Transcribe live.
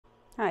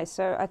Hi,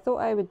 so I thought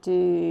I would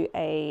do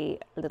a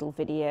little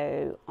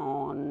video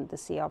on the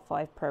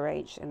CR5 Pro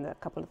H and a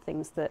couple of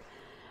things that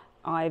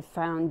I've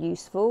found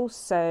useful.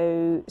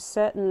 So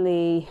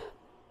certainly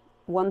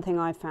one thing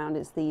I found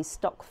is the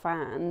stock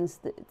fans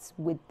that's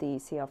with the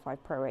CR5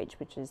 Pro H,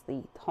 which is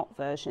the hot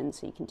version,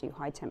 so you can do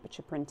high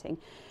temperature printing.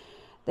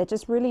 They're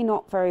just really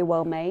not very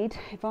well made.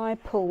 If I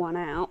pull one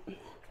out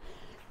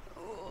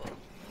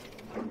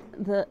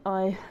that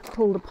I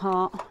pulled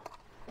apart,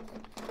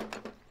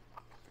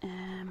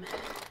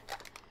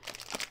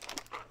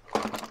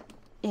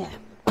 yeah,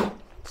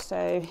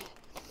 so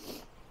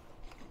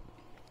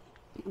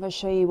if I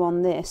show you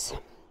on this,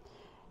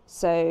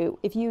 so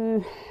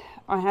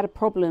I had a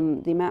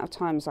problem the amount of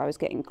times I was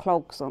getting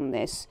clogs on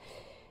this,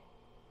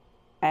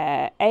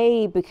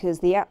 because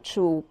the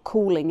actual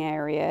cooling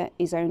area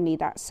is only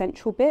that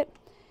central bit.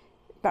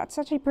 That's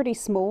actually pretty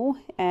small.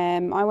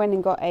 I went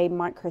and got a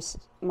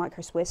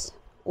microswiss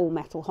all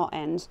metal hot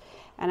end,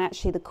 and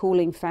actually the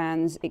cooling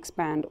fans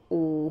expand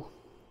all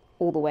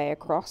the way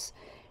across,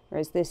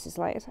 whereas this is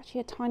like, it's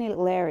actually a tiny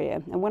little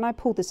area. And when I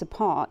pulled this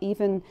apart,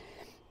 even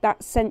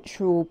that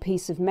central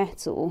piece of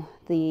metal,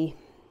 the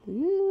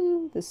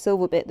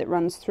silver bit that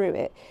runs through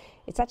it,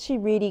 it's actually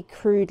really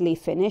crudely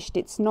finished.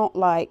 It's not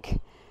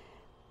like,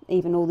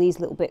 even all these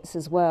little bits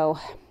as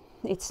well,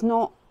 it's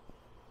not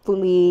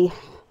fully,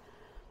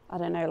 I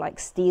don't know, like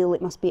steel.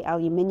 It must be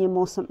aluminium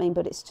or something,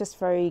 but it's just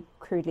very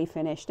crudely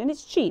finished, and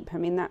it's cheap. I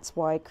mean, that's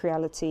why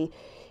Creality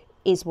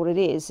is what it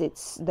is.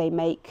 They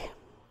make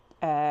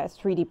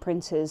 3D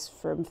printers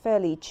from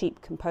fairly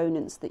cheap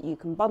components that you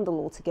can bundle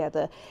all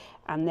together,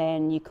 and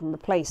then you can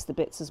replace the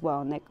bits as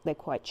well, and they're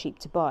quite cheap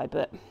to buy.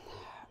 But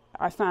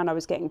I found I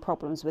was getting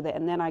problems with it,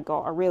 and then I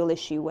got a real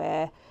issue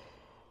where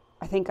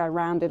I think I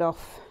rounded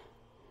off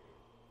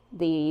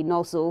the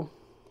nozzle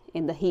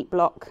in the heat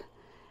block,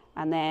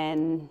 and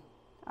then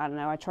I don't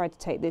know, I tried to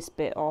take this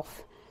bit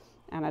off,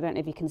 and I don't know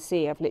if you can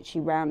see, I've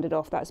literally rounded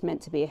off. That's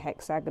meant to be a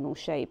hexagonal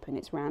shape, and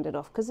it's rounded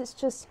off because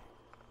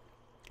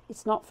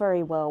it's not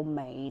very well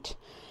made.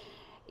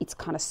 It's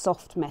kind of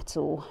soft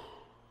metal.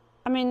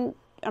 I mean,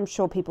 I'm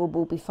sure people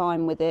will be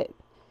fine with it,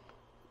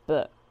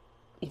 but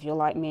if you're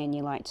like me and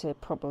you like to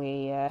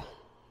probably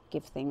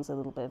give things a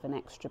little bit of an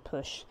extra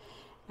push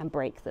and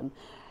break them.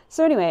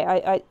 So anyway,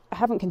 I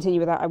haven't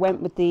continued with that. I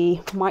went with the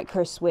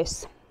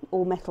microswiss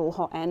all metal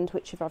hot end,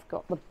 which, if I've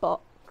got the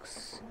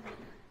box,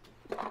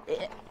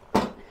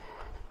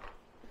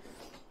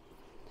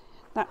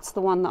 that's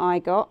the one that I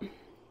got.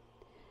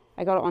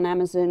 I got it on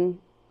Amazon,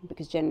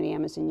 because generally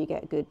Amazon you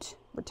get good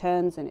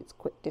returns and it's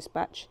quick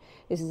dispatch.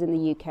 This is in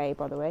the UK,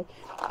 by the way,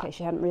 in case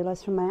you hadn't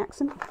realised from my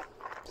accent.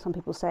 Some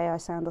people say I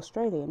sound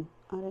Australian.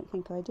 I don't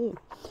think I do.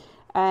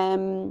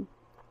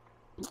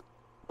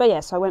 But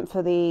yes, I went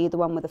for the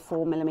one with the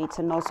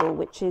 4mm nozzle,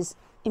 which is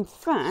in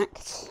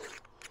fact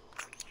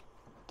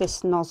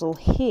this nozzle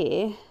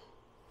here,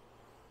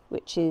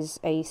 which is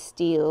a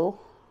steel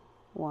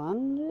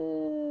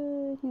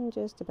one,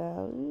 just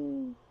about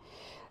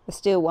a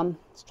steel one.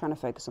 It's trying to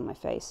focus on my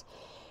face,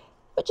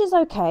 which is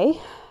okay,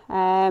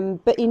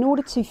 but in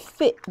order to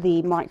fit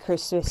the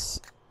microswiss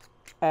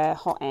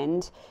hot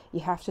end, you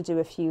have to do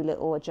a few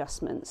little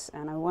adjustments,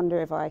 and I wonder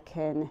if I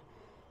can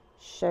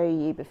show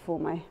you before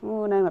my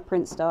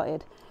print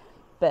started.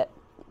 But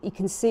you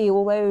can see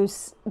all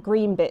those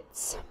green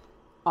bits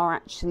are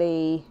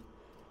actually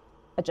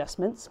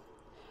adjustments.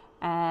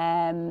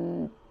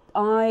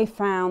 I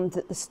found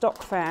that the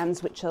stock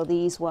fans, which are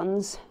these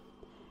ones,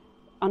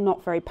 are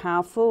not very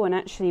powerful, and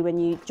actually when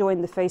you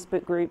join the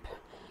Facebook group,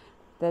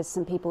 there's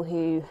some people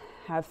who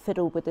have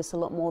fiddled with this a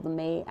lot more than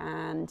me,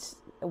 and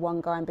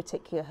one guy in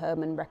particular,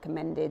 Herman,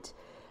 recommended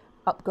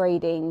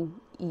upgrading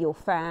your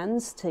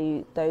fans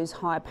to those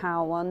higher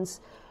power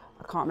ones.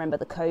 I can't remember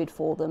the code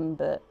for them,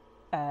 but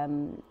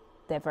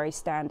they're very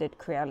standard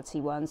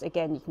Creality ones.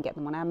 Again, you can get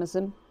them on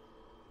Amazon.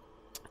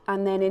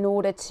 And then in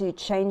order to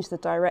change the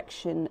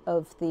direction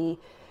of the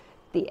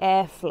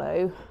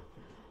airflow,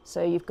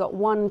 so you've got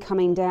one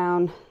coming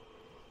down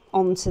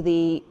onto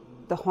the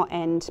hot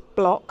end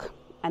block,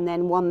 and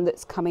then one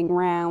that's coming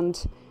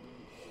round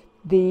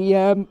the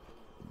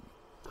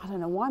I don't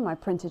know why my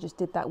printer just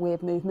did that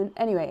weird movement.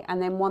 Anyway,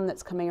 and then one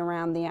that's coming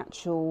around the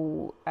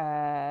actual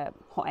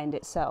hot end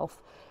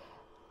itself.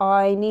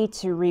 I need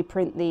to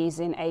reprint these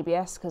in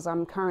ABS because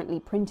I'm currently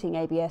printing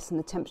ABS and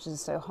the temperatures are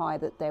so high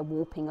that they're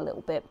warping a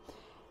little bit.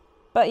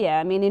 But yeah,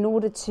 I mean, in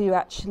order to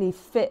actually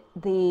fit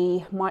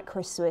the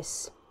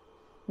microswiss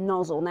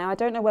nozzle, now I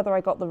don't know whether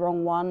I got the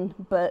wrong one,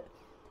 but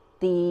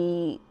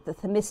the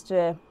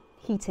thermistor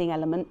heating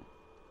element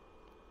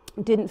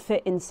didn't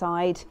fit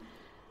inside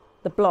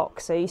the block.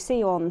 So you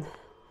see on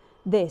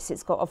this,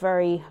 it's got a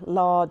very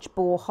large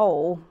bore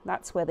hole.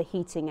 That's where the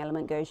heating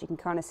element goes. You can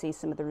kind of see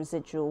some of the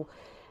residual,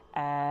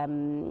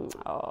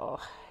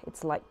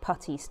 it's like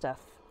putty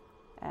stuff,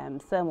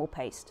 thermal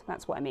paste,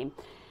 that's what I mean.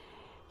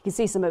 You can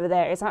see some over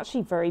there. It's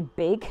actually very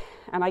big,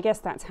 and I guess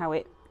that's how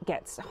it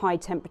gets high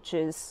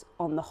temperatures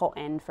on the hot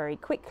end very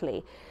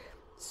quickly.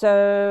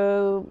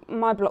 So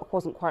my block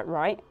wasn't quite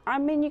right. I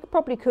mean, you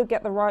probably could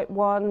get the right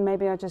one.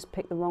 Maybe I just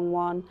picked the wrong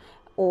one,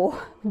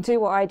 or do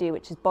what I do,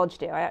 which is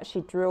bodged it. I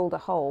actually drilled a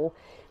hole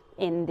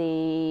in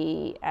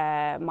the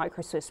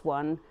microswiss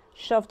one,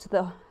 shoved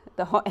the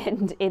hot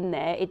end in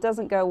there. It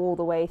doesn't go all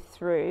the way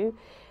through.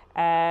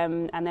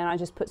 And then I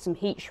just put some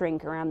heat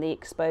shrink around the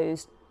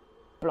exposed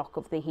block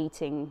of the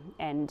heating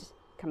end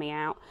coming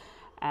out.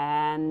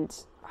 And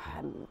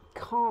I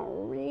can't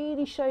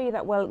really show you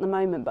that well at the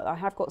moment, but I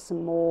have got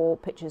some more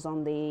pictures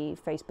on the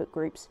Facebook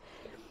groups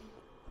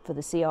for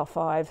the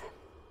CR5.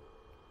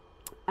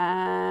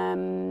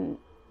 And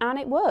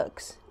it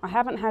works. I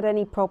haven't had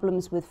any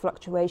problems with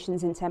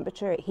fluctuations in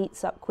temperature. It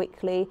heats up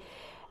quickly,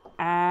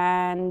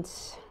 and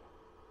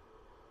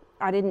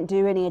I didn't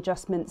do any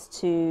adjustments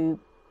to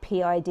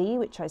PID,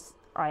 which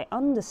I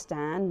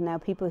understand. Now,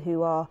 people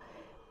who are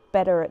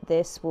better at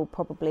this will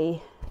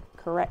probably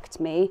correct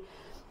me,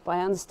 but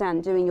I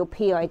understand doing your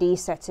PID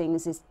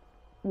settings is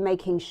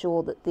making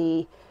sure that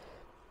the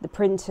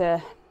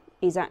printer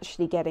is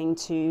actually getting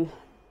to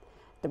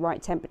the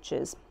right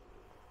temperatures.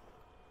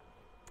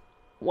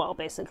 Well,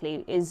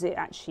 basically, is it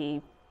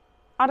actually,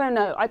 I don't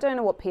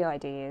know what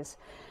PID is.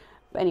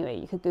 But anyway,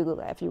 you could Google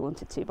that if you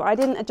wanted to. But I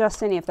didn't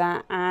adjust any of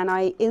that, and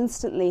I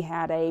instantly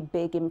had a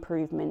big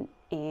improvement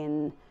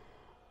in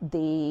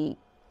the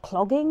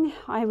clogging.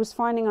 I was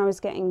finding I was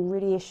getting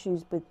really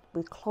issues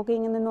with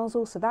clogging in the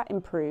nozzle, so that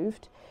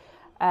improved.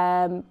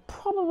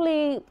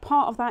 Probably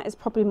part of that is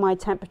probably my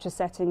temperature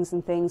settings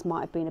and things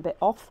might have been a bit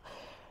off,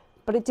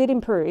 but it did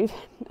improve.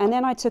 And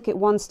then I took it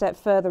one step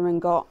further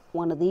and got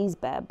one of these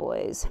bad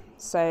boys.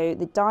 So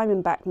the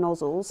diamondback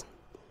nozzles.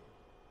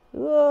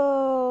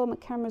 Whoa, my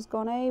camera's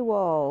gone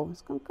AWOL.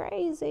 It's gone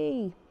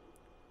crazy.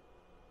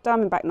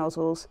 Diamondback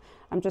nozzles.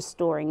 I'm just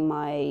storing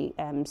my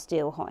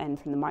steel hot end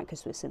from the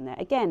microswiss in there.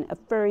 Again, a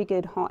very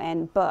good hot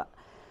end, but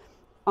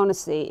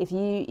honestly, if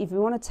you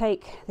want to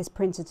take this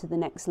printer to the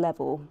next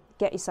level,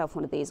 get yourself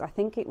one of these. I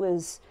think it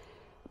was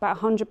about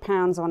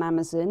 £100 on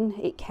Amazon.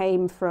 It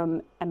came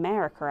from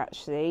America,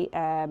 actually,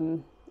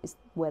 is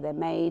where they're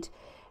made,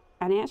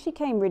 and it actually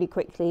came really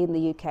quickly in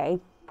the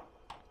UK.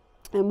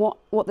 And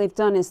what they've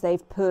done is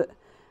they've put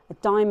a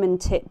diamond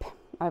tip.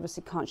 I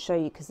obviously can't show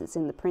you because it's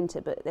in the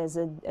printer, but there's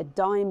a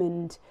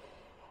diamond,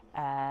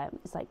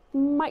 it's like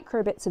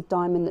micro bits of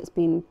diamond that's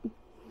been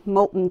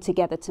molten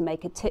together to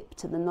make a tip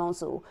to the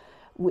nozzle,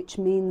 which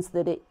means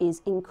that it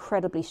is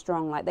incredibly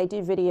strong. Like, they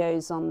do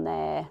videos on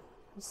their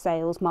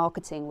sales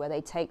marketing where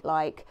they take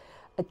like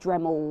a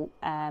Dremel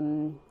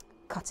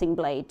cutting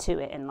blade to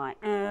it and like,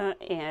 you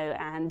know,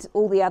 and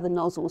all the other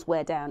nozzles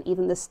wear down,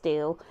 even the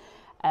steel.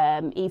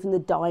 Even the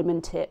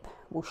diamond tip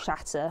will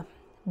shatter,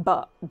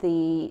 but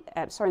the,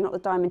 sorry, not the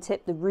diamond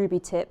tip, the ruby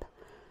tip,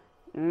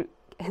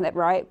 that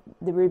right,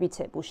 the ruby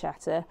tip will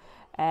shatter.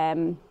 There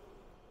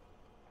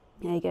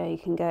you go, you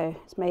can go,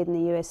 it's made in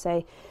the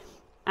USA.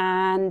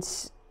 And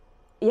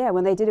yeah,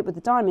 when they did it with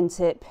the diamond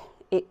tip,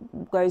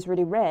 it goes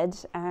really red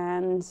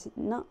and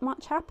not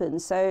much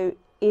happens. So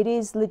it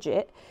is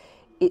legit,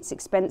 it's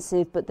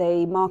expensive, but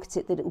they market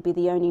it that it will be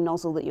the only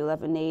nozzle that you'll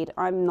ever need.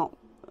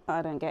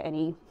 I don't get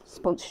any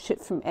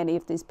sponsorship from any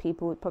of these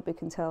people. You probably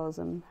can tell as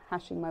I'm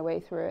hashing my way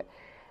through it.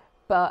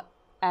 But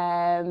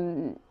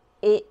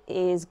it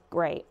is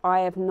great. I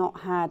have not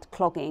had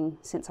clogging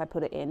since I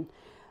put it in.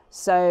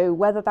 So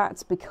whether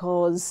that's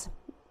because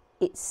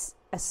it's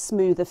a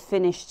smoother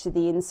finish to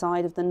the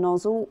inside of the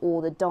nozzle,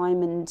 or the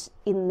diamond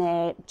in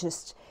there,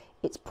 just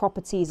its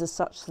properties are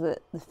such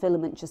that the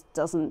filament just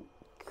doesn't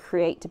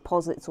create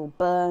deposits or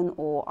burn,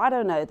 or I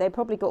don't know, they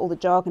probably got all the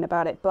jargon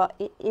about it, but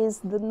it is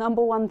the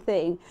number one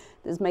thing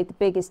that's made the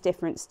biggest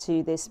difference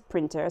to this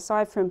printer,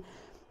 aside from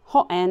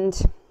hot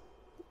end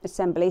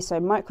assembly. So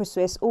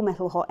microswiss, all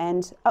metal hot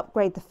end.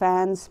 Upgrade the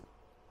fans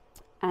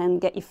and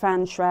get your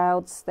fan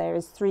shrouds. There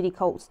is 3D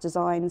Colts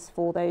designs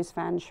for those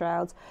fan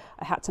shrouds.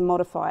 I had to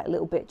modify it a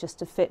little bit just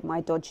to fit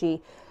my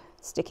dodgy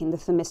sticking the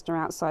thermistor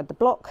outside the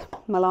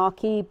block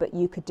malarkey, but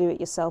you could do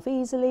it yourself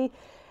easily.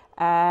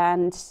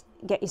 And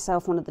get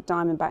yourself one of the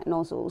diamondback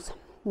nozzles.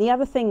 The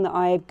other thing that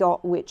I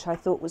got, which I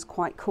thought was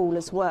quite cool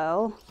as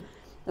well,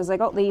 is I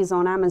got these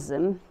on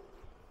Amazon.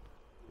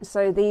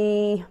 So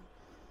the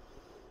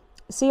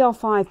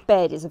CR5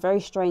 bed is a very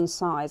strange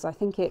size. I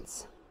think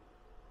it's,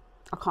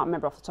 I can't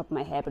remember off the top of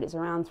my head, but it's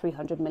around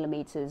 300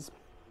 millimeters,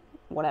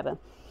 whatever.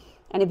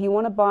 And if you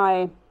want to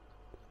buy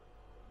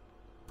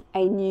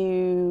a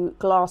new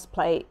glass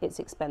plate, it's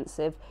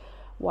expensive.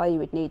 Why you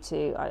would need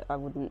to, I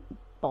wouldn't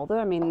bother.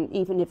 I mean,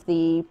 even if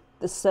the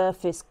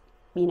surface,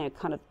 you know,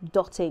 kind of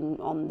dotting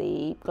on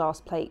the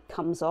glass plate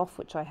comes off,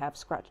 which I have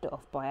scratched it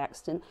off by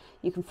accident,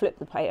 you can flip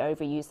the plate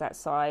over, use that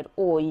side,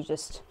 or you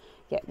just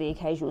get the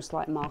occasional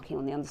slight marking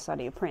on the underside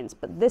of your prints.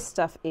 But this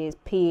stuff is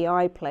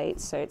PEI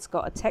plates, so it's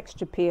got a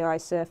textured PEI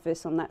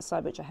surface on that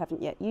side, which I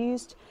haven't yet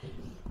used,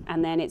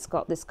 and then it's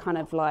got this kind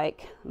of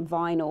like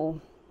vinyl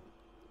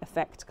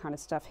effect kind of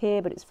stuff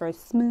here, but it's very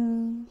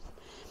smooth.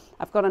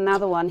 I've got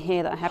another one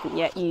here that I haven't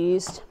yet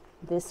used.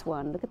 This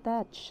one, look at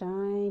that,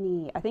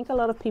 shiny. I think a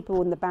lot of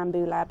people in the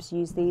Bamboo Labs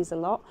use these a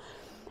lot,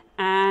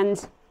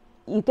 And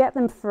you get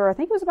them for, I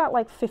think it was about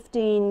like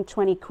 15,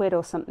 20 quid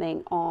or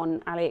something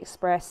on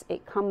AliExpress.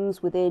 It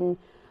comes within,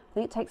 I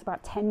think it takes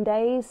about 10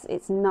 days.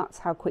 It's nuts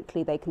how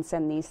quickly they can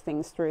send these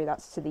things through.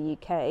 That's to the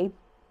UK.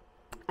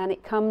 And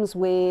it comes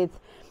with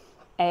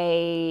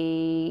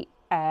a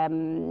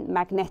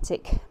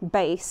magnetic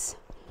base,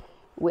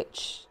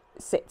 which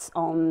sits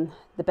on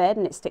the bed,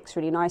 and it sticks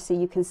really nicely.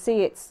 You can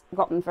see it's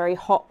gotten very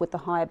hot with the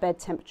higher bed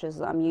temperatures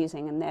that I'm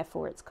using, and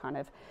therefore it's kind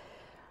of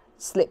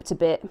slipped a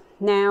bit.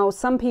 Now,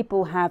 some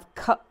people have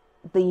cut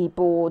the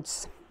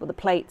boards or the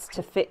plates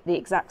to fit the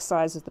exact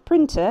size of the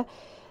printer,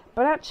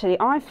 but actually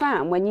I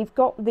found when you've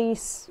got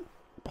these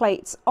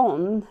plates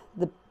on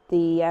the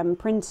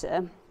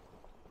printer,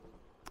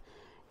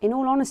 in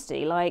all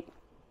honesty, like,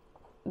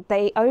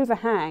 they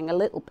overhang a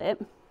little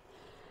bit,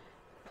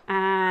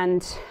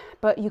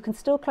 but you can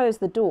still close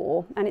the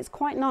door, and it's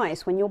quite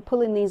nice when you're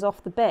pulling these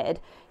off the bed.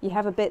 You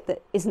have a bit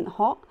that isn't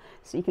hot,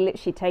 so you can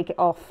literally take it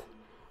off.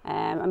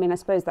 I mean, I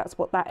suppose that's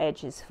what that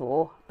edge is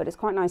for, but it's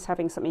quite nice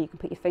having something you can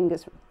put your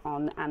fingers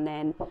on and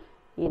then,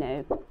 you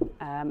know,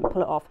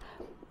 pull it off.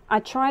 I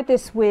tried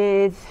this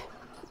with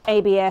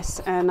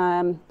ABS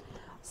and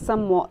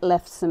somewhat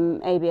left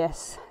some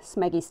ABS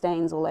smeggy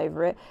stains all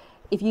over it.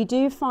 If you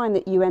do find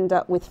that you end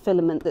up with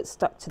filament that's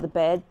stuck to the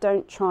bed,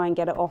 don't try and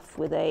get it off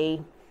with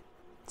a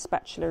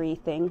spatula-y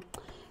thing,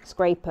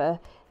 scraper.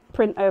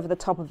 Print over the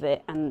top of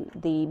it, and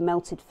the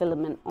melted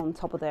filament on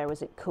top of there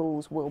as it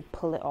cools will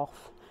pull it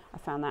off. I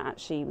found that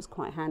actually was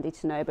quite handy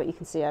to know, but you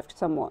can see I've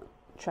somewhat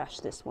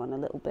trashed this one a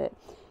little bit.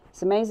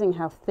 It's amazing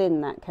how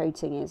thin that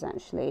coating is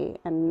actually,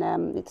 and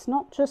it's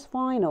not just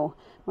vinyl.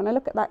 When I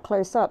look at that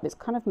close up, it's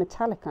kind of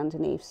metallic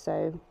underneath,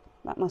 so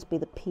that must be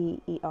the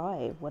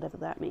PEI, whatever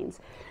that means.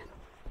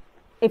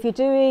 If you're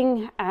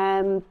doing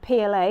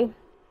PLA,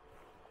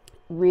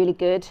 really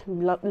good,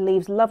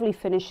 leaves lovely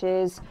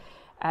finishes.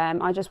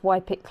 I just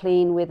wipe it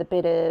clean with a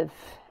bit of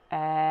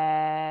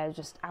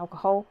just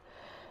alcohol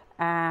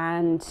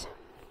and,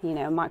 you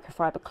know,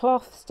 microfiber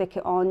cloth, stick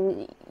it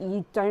on.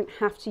 You don't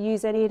have to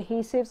use any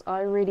adhesives.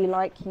 I really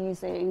like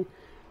using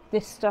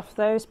this stuff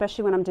though,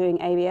 especially when I'm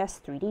doing ABS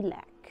 3D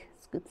lac.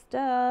 It's good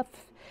stuff.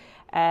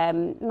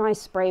 Nice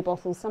spray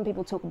bottles. Some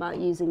people talk about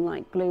using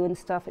like glue and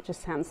stuff. It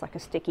just sounds like a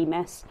sticky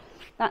mess.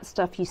 That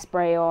stuff you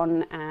spray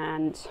on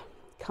and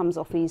comes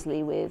off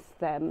easily with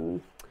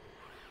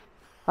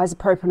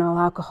isopropanol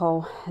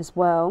alcohol as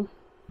well.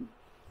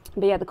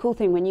 But yeah, the cool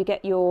thing when you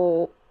get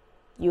your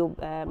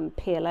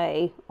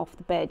PLA off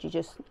the bed, you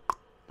just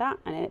that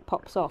and it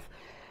pops off.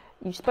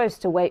 You're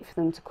supposed to wait for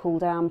them to cool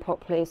down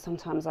properly.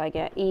 Sometimes I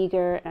get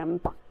eager and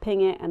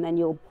ping it, and then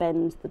you'll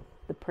bend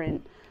the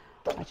print.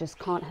 I just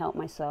can't help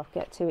myself,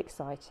 get too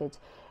excited.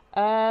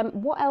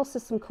 What else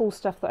is some cool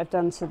stuff that I've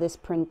done to this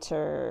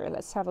printer?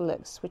 Let's have a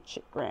look, switch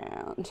it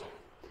round.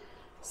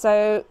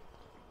 So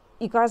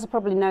you guys will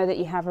probably know that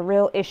you have a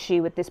real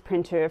issue with this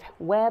printer of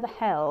where the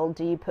hell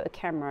do you put a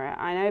camera?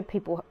 I know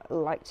people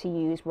like to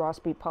use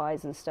Raspberry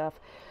Pis and stuff.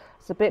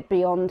 It's a bit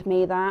beyond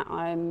me that.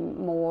 I'm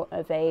more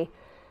of I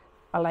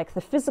like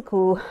the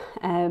physical,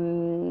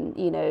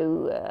 you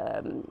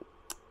know,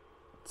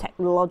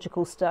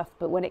 technological stuff,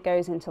 but when it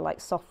goes into like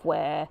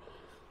software,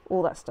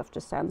 all that stuff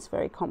just sounds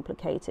very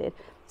complicated.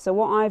 So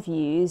what I've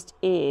used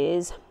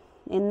is,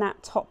 in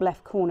that top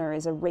left corner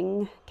is a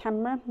Ring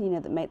camera, you know,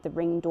 that make the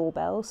Ring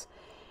doorbells.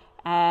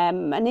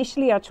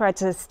 Initially I tried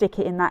to stick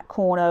it in that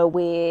corner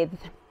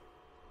with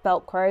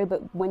Velcro,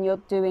 but when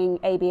you're doing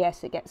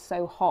ABS it gets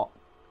so hot.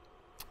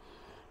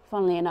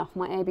 Funnily enough,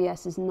 my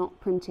ABS is not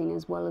printing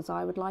as well as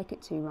I would like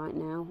it to right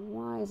now.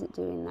 Why is it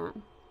doing that?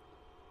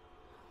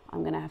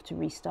 I'm going to have to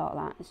restart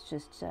that. It's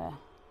just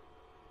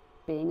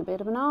being a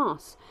bit of an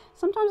arse.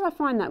 Sometimes I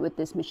find that with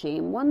this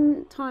machine.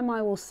 One time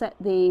I will set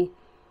the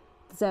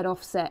Z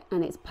offset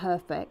and it's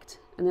perfect,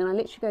 and then I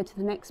literally go to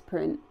the next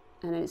print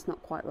and it's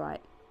not quite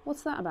right.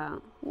 What's that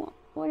about?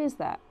 What is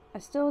that? I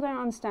still don't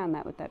understand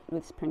that with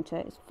this printer.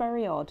 It's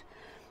very odd.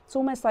 It's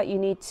almost like you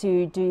need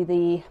to do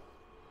the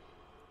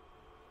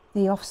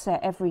offset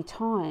every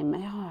time.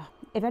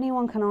 If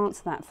anyone can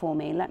answer that for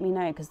me, let me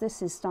know, because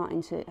this is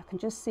starting to, I can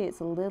just see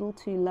it's a little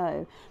too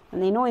low.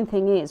 And the annoying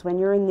thing is, when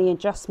you're in the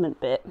adjustment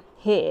bit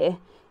here,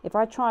 if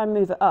I try and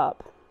move it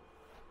up,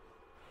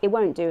 it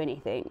won't do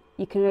anything.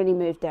 You can only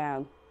move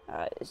down.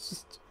 It's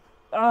just,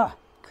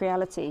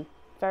 Creality.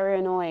 Very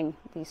annoying,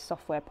 these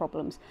software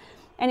problems.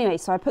 Anyway,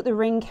 so I put the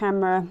Ring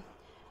camera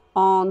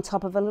on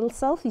top of a little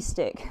selfie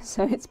stick.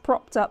 So it's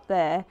propped up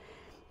there,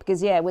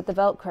 because yeah, with the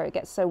Velcro, it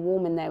gets so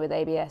warm in there with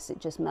ABS, it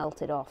just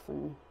melted off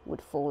and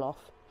would fall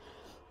off.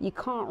 You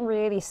can't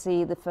really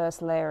see the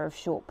first layer of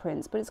short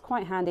prints, but it's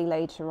quite handy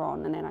later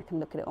on, and then I can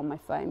look at it on my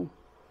phone.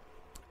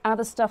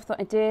 Other stuff that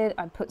I did,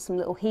 I put some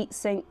little heat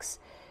sinks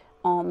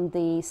on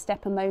the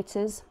stepper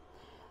motors.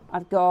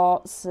 I've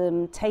got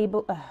some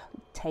cable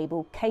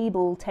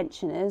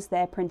tensioners.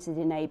 They're printed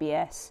in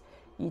ABS.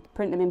 You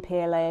print them in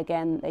PLA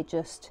again, they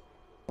just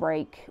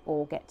break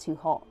or get too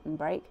hot and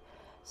break.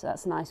 So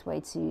that's a nice way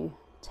to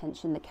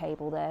tension the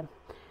cable there.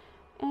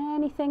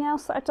 anything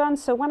else that I've done?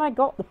 So when I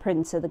got the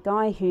printer, the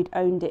guy who'd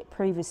owned it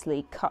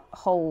previously cut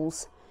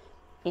holes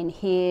in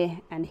here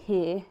and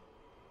here,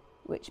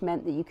 which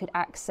meant that you could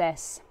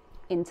access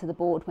into the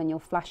board when you're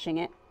flashing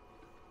it,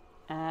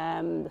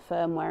 the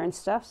firmware and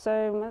stuff.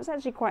 So that's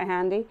actually quite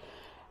handy.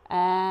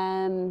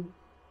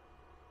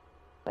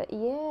 But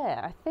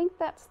yeah, I think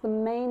that's the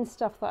main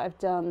stuff that I've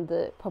done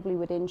that probably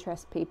would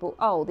interest people.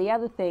 Oh, the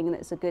other thing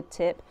that's a good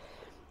tip,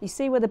 you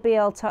see where the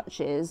BL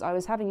Touch is? I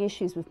was having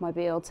issues with my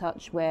BL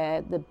Touch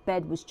where the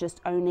bed was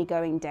just only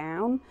going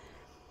down.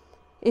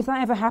 If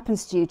that ever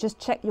happens to you, just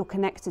check your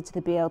connector to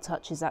the BL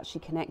Touch is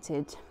actually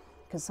connected,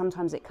 because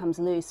sometimes it comes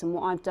loose. And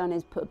what I've done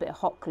is put a bit of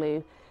hot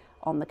glue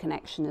on the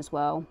connection as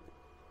well.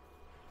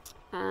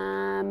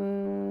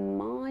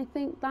 I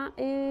think that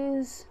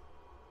is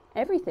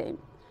everything.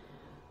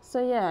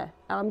 So yeah,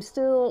 I'm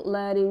still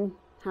learning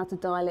how to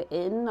dial it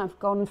in. I've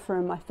gone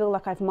from, I feel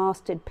like I've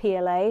mastered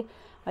PLA.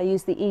 I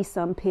use the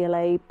eSun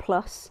PLA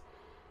Plus,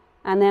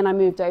 and then I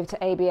moved over to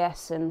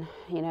ABS, and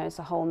you know, it's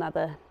a whole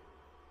nother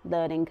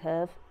learning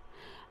curve.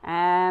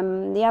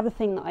 The other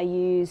thing that I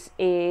use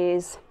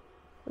is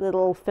a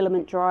little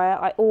filament dryer.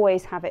 I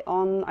always have it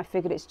on. I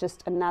figured it's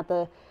just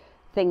another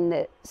thing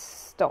that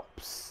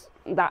stops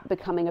that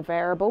becoming a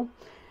variable.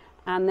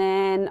 And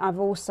then I've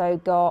also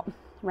got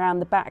around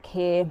the back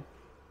here,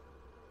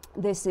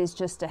 this is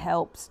just to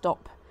help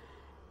stop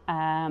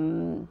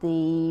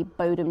the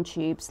Bodum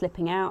tube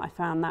slipping out. I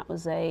found that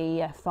was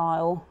a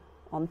file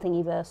on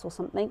Thingiverse or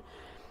something.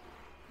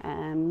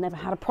 Never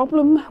had a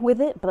problem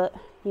with it, but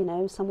you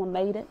know, someone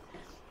made it.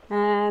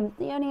 The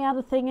only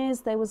other thing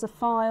is there was a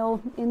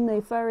file in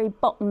the very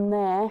bottom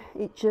there.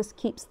 It just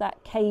keeps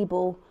that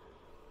cable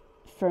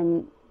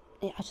from,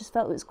 I just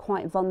felt it was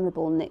quite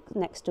vulnerable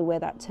next to where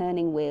that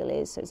turning wheel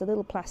is. So it's a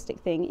little plastic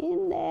thing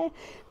in there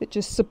that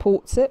just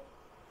supports it.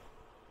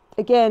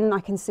 Again,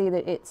 I can see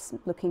that it's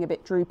looking a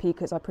bit droopy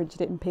because I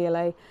printed it in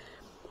PLA.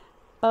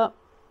 But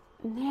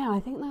yeah, I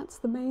think that's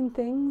the main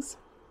things.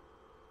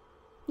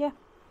 Yeah,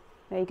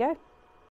 there you go.